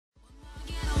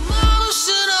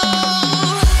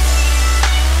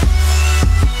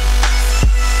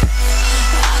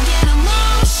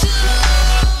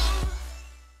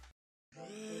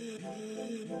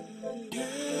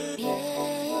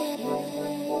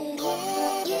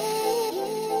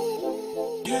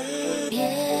Hello,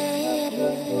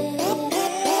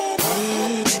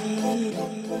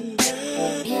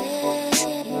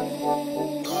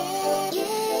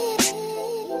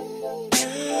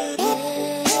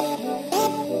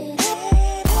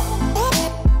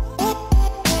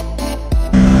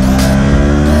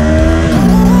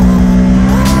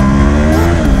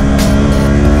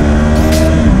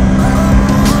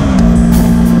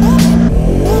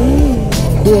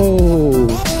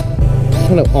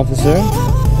 officer.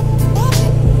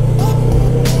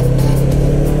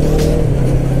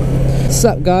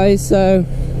 What's up, guys? So,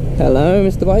 hello,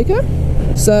 Mr. Biker.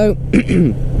 So,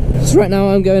 so right now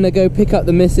I'm going to go pick up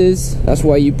the missus. That's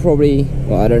why you probably,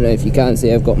 well, I don't know if you can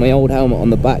see, I've got my old helmet on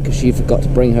the back because she forgot to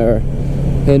bring her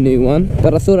new one.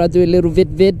 But I thought I'd do a little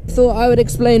vid. Thought I would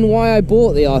explain why I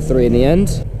bought the R3 in the end.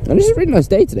 And it's a really nice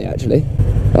day today, actually.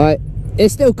 Right,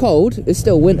 it's still cold. It's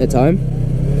still winter time.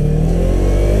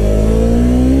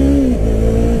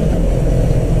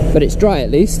 But it's dry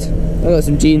at least. I've got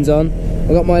some jeans on. I've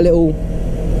got my little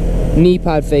knee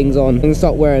pad things on. I'm gonna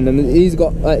start wearing them. These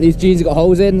jeans have got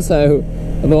holes in, so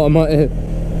I thought I might,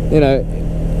 you know,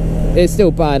 it's still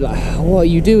bad. Like, what are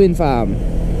you doing, fam?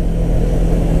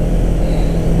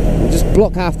 Just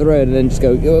block half the road and then just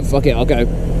go, oh, fuck it, I'll go.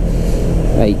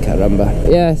 Hey,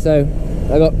 caramba. Yeah, so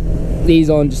I got these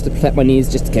on just to protect my knees,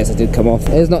 just in case I did come off.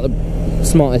 It's not the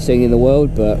smartest thing in the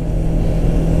world, but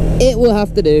it will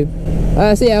have to do.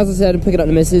 So yeah, as I said, I'm picking up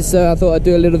the missus, so I thought I'd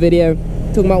do a little video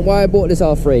talking about why I bought this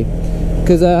R3.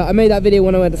 Because I made that video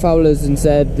when I went to Fowler's and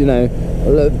said, you know,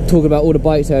 talking about all the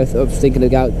bikes I was thinking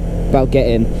about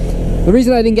getting. The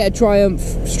reason I didn't get a Triumph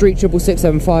Street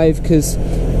 66675, because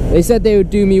they said they would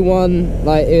do me one,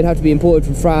 like it would have to be imported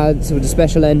from France with a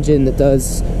special engine that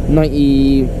does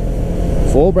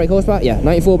 94 brake horsepower? Yeah,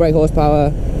 94 brake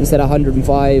horsepower instead of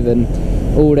 105 and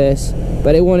all this.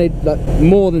 But it wanted like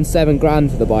more than $7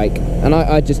 grand for the bike, and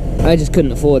I just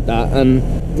couldn't afford that. And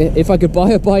if I could buy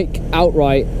a bike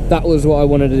outright, that was what I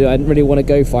wanted to do. I didn't really want to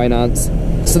go finance,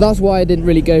 so that's why I didn't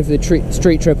really go for the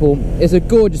Street Triple. It's a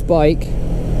gorgeous bike.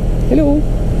 Hello.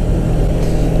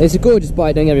 It's a gorgeous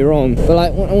bike, don't get me wrong. But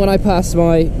like when I passed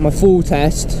my full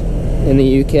test in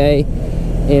the UK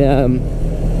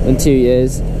in 2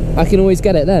 years, I can always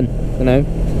get it then, you know.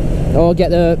 Or I'll get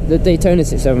the Daytona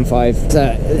 675.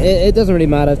 So it doesn't really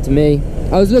matter to me.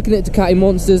 I was looking at Ducati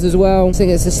Monsters as well. I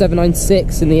think it's the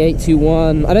 796 and the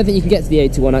 821. I don't think you can get to the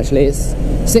 821 actually. It's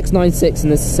 696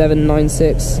 and the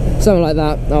 796, something like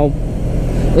that.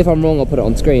 If I'm wrong, I'll put it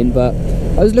on screen. But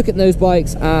I was looking at those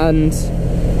bikes and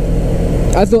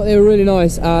I thought they were really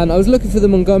nice. And I was looking for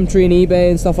them on Gumtree and eBay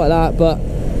and stuff like that, but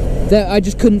I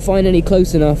just couldn't find any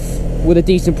close enough with a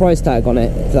decent price tag on it.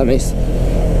 If that makes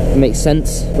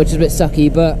sense, which is a bit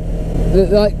sucky. But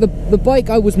the bike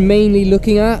I was mainly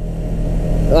looking at,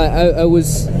 that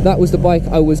was the bike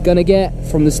I was gonna get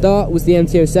from the start, was the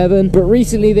MT-07. But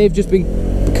recently they've just been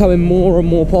becoming more and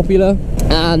more popular,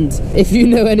 and if you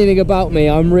know anything about me,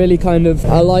 I'm really I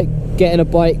like getting a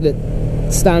bike that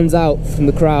stands out from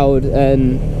the crowd,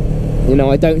 and you know,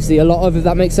 I don't see a lot of, if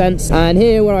that makes sense. And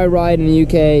here where I ride in the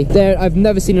UK, I've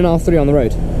never seen an R3 on the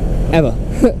road ever.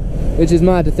 Which is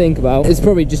mad to think about. It's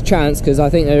probably just chance, because I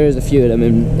think there is a few of them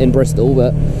in Bristol,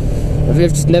 but I've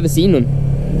just never seen one.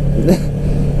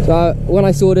 So when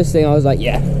I saw this thing, I was like,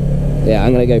 yeah,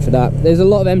 I'm gonna go for that. There's a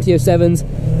lot of MT-07s.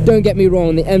 Don't get me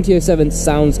wrong, the MT-07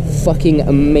 sounds fucking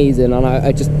amazing, and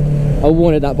I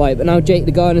wanted that bike. But now Jake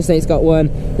the Garden State's got one,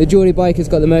 the Geordie Biker's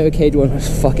got the Motorcade one. It's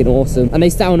fucking awesome, and they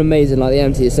sound amazing. Like the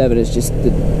MT-07 is just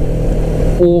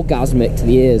orgasmic to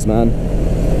the ears, man.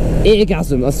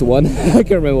 Eargasm, that's the one. I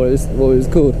can't remember what it was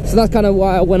called. So that's kind of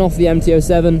why I went off the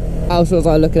MT-07. What else was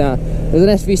I looking at? There's an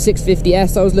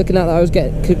SV650S I was looking at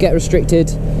that could get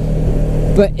restricted.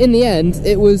 But in the end,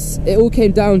 it all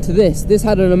came down to this. This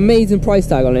had an amazing price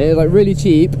tag on it. It was like really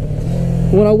cheap.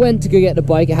 When I went to go get the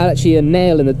bike, it had actually a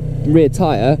nail in the rear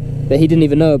tyre that he didn't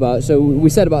even know about. So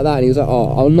we said about that, and he was like,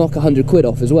 oh, I'll knock 100 quid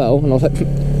off as well. And I was like,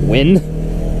 win.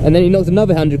 And then he knocked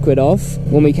another 100 quid off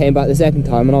when we came back the second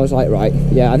time, and I was like, right,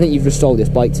 yeah, I think you've just sold this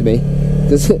bike to me.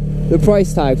 Because the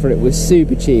price tag for it was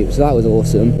super cheap, so that was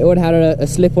awesome. It would have had a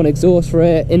slip-on exhaust for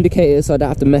it, indicators, so I don't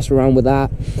have to mess around with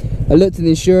that. I looked at the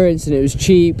insurance and it was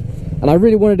cheap, and I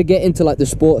really wanted to get into like the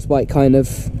sports bike kind of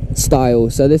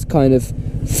style, so this kind of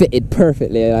fitted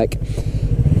perfectly, like.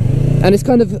 And it's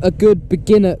kind of a good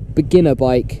beginner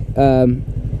bike,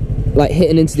 like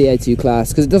hitting into the A2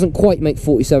 class, because it doesn't quite make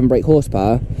 47 brake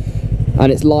horsepower,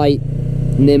 and it's light,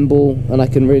 nimble, and I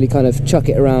can really kind of chuck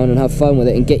it around and have fun with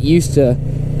it and get used to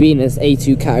being in this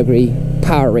A2 category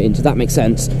power range, if that makes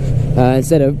sense.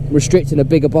 instead of restricting a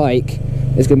bigger bike,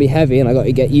 it's going to be heavy, and I got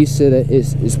to get used to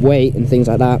its weight and things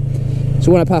like that.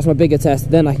 So when I pass my bigger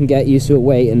test, then I can get used to a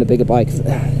weight in the bigger bike.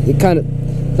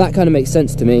 That kind of makes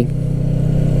sense to me.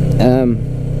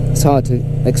 It's hard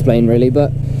to explain really,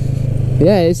 but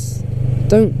yeah,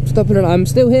 don't stop it. I'm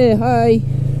still here. Hi.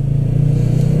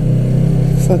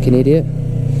 Fucking idiot.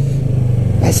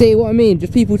 I see what I mean.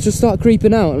 Just people just start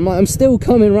creeping out. I'm like, I'm still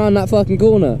coming around that fucking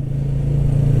corner.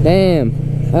 Damn.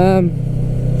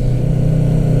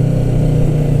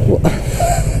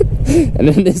 And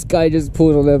then this guy just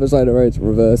pulls on the other side of the road to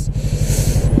reverse.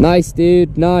 Nice,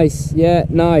 dude. Nice. Yeah,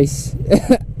 nice.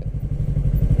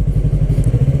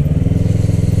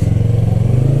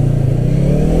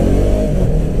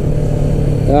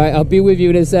 Alright, I'll be with you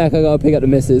in a sec. I gotta pick up the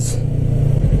missus.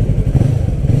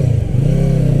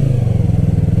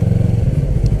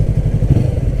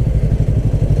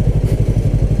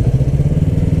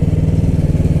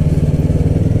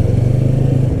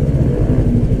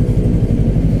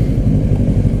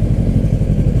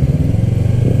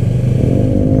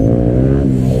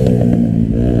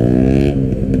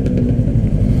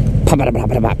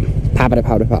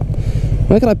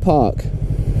 Where can I park?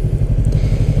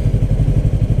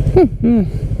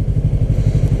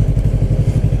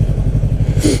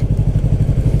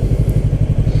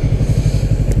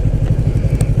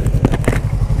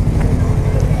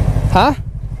 Huh?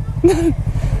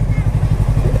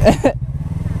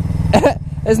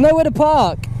 There's nowhere to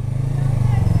park.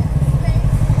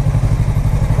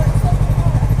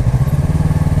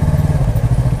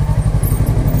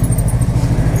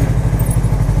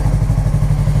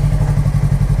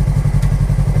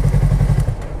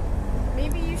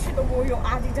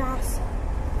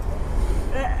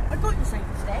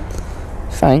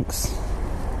 Thanks.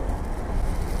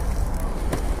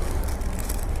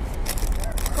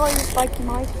 Got your spiky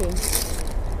Mikey.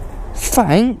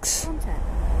 Thanks.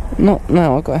 Not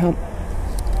now. I've got to help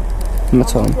my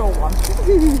tongue.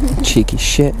 Cheeky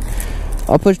shit.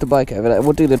 I'll push the bike over there.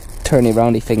 We'll do the turny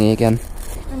roundy thingy again.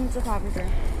 And just have a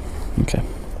drink. Okay.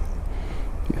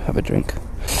 You have a drink.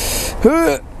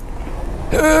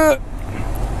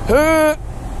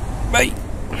 Mate.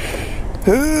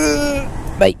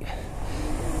 Mate.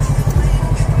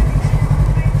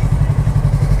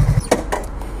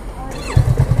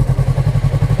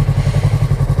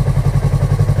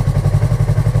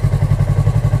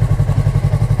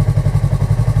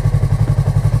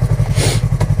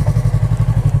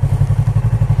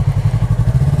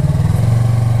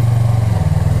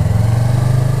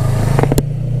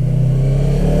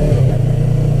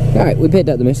 Alright, we picked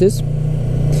up the missus.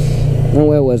 And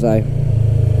where was I?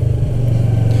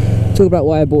 Talk about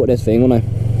why I bought this thing, wasn't I?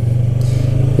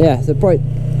 Yeah, the price.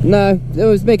 No, I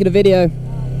was making a video.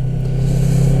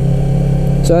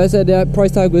 So I said the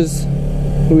price tag was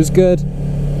good.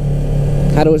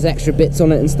 Had all those extra bits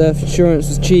on it and stuff. Insurance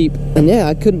was cheap, and yeah,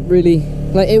 I couldn't really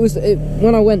like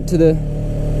when I went to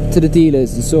the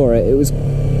dealers and saw it. It was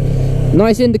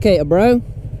nice indicator, bro.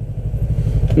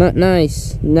 Not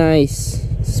nice.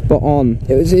 Spot on.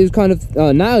 It was kind of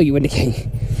now you indicate.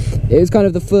 It was kind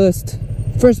of the first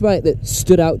bike that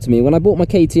stood out to me when I bought my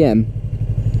KTM.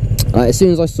 As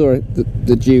soon as I saw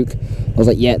the Duke, I was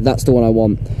like, yeah, that's the one I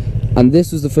want. And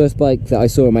this was the first bike that I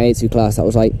saw in my A2 class that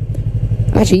was like,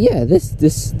 actually, yeah, this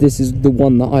is the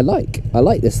one that I like. I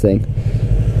like this thing.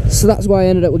 So that's why I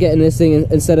ended up getting this thing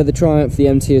instead of the Triumph, the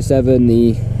MT-07,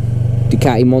 the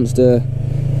Ducati Monster,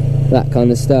 that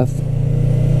kind of stuff.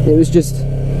 It was just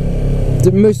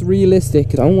the most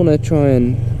realistic. I want to try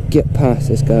and get past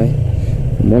this guy,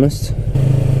 if I'm honest.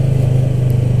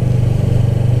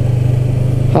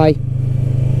 Hi.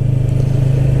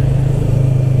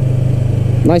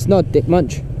 Nice nod, Dick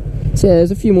Munch. So yeah, there's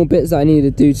a few more bits that I need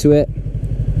to do to it.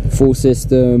 Full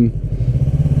system,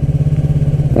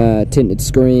 tinted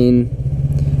screen,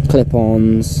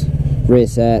 clip-ons, rear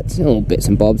sets, all bits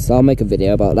and bobs. I'll make a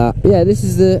video about that. But yeah, this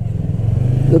is the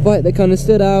bike that kind of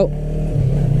stood out.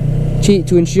 Cheap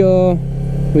to insure,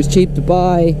 was cheap to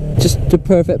buy, just the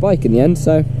perfect bike in the end.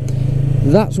 So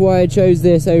that's why I chose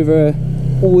this over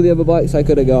all the other bikes I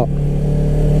could have got.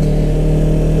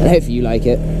 And hopefully you like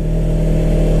it.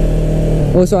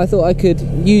 Also, I thought I could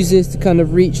use this to kind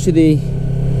of reach to the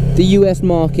US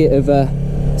market of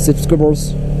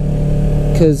subscribers,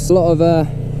 because a lot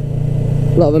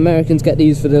of Americans get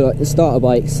these for the starter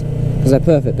bikes because they're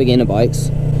perfect beginner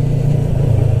bikes.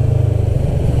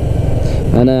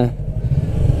 And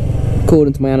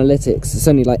according to my analytics, it's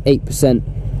only like 8%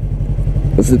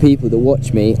 of the people that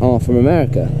watch me are from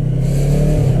America,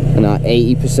 and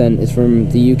 80% is from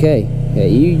the UK. Yeah,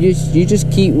 you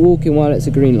just keep walking while it's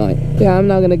a green light. Yeah, I'm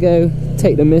now gonna go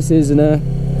take the missus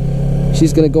and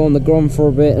she's gonna go on the Grom for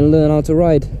a bit and learn how to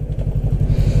ride. So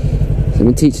I've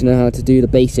been teaching her how to do the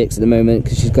basics at the moment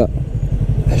because she's got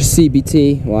her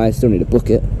CBT. Well, I still need to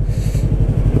book it.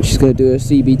 But she's gonna do her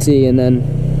CBT and then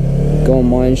go on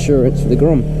my insurance for the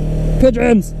Grom.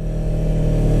 Pigeons!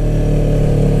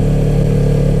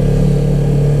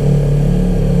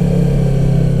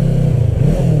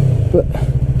 But,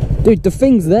 dude, the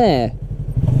thing's there.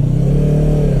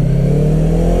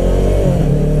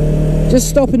 Just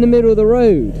stop in the middle of the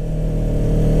road.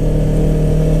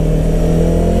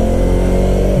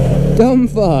 Dumb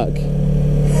fuck.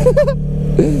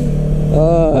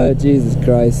 Oh, Jesus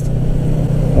Christ.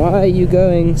 Why are you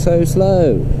going so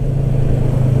slow?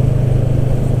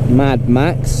 Mad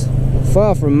Max.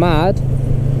 Far from mad.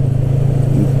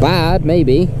 Bad,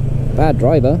 maybe. Bad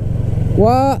driver.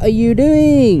 What are you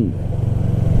doing?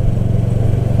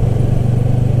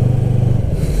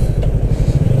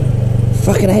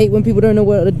 Fucking hate when people don't know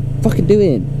what they're fucking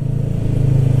doing.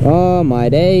 Oh my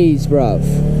days, bruv.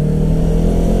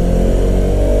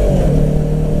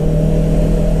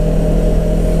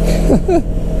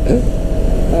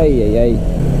 Hey, hey, hey.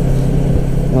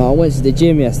 Oh, I went to the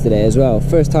gym yesterday as well.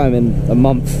 First time in a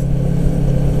month.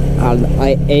 And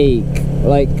I ache.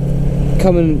 Like,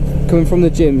 coming from the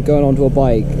gym, going onto a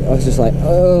bike, I was just like,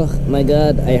 oh my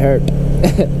god, I hurt.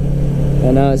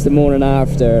 And now it's the morning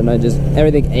after and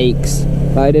everything aches.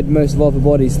 I did most of upper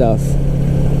body stuff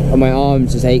and my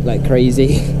arms just ache like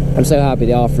crazy. I'm so happy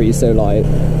the R3 is so light.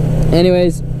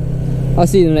 Anyways, I'll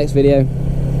see you in the next video.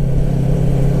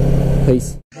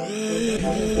 Peace. I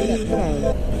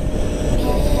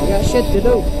got shit to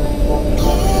do.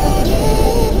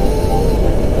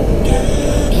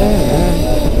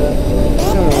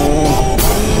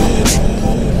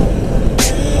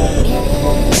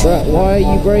 Bruh, why are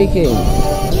you braking?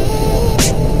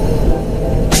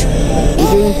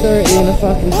 You're doing 30 and a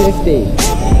fucking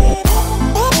 50.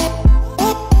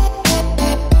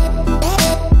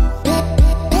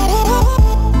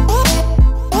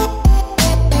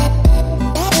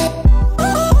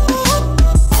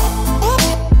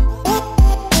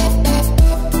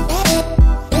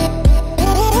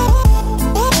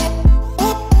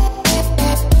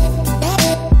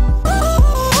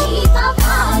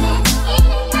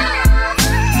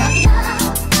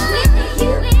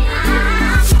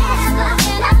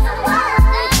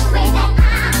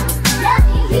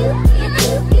 You